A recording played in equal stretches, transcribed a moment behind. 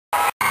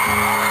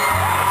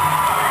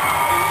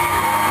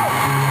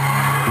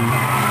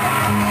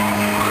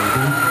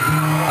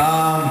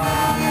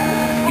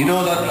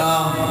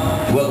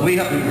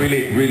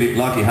really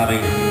lucky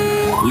having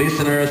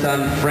listeners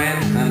and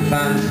friends and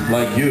fans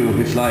like you.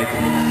 It's like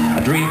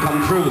a dream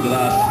come true the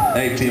last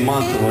 18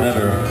 months or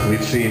whatever.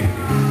 We've seen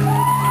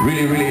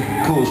really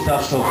cool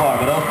stuff so far,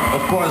 but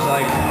of course,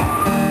 like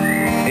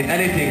in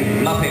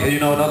anything, nothing, you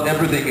know, not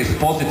everything is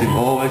positive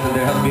always, and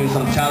there have been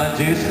some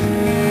challenges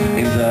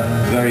in the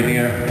very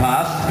near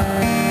past,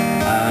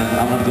 and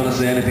I'm not gonna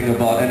say anything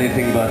about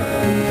anything, but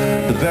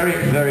the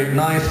very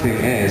nice thing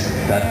is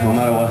that no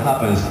matter what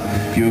happens,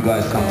 you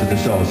guys come to the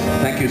shows.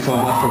 Thank you so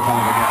much for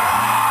coming again.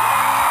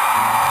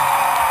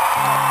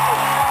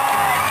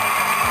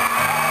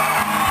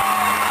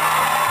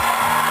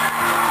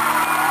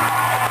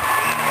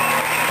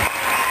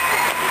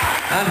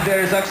 And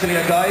there is actually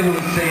a guy who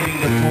is saving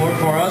the tour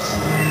for us,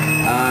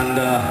 and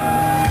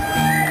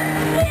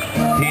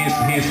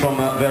he's from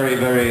a very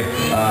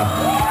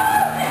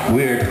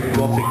weird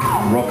gothic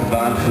rock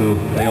band who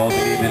they all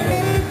believe in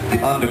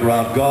the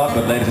underground god,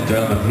 but ladies and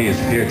gentlemen, he is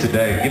here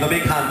today. Give a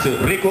big hand to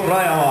Riku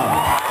Rajaman.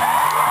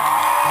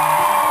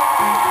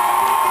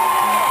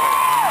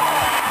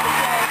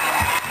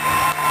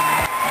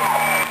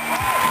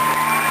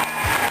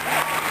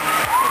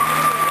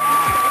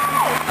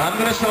 I'm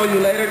going to show you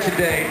later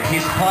today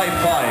his high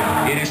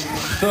five. It is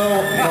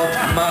so not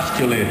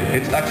masculine.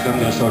 It's actually, I'm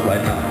going to show it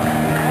right now.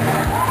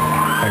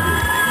 Thank you.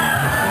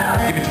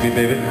 Give it to me,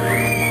 baby.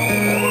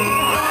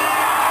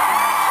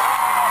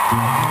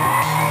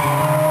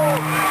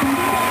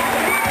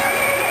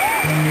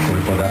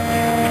 Sorry for that.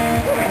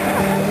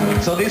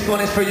 So this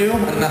one is for you,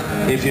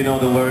 and if you know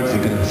the words,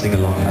 you can sing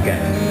along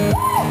again.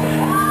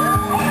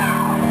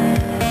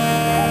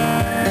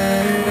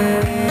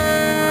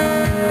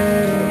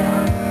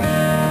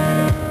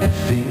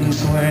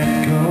 Things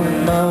weren't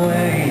going my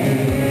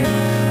way,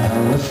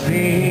 I was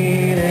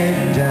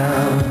feeling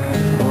down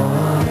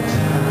all the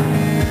time.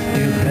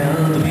 You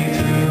held me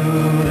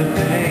through the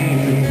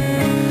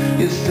pain,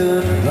 you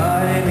stood by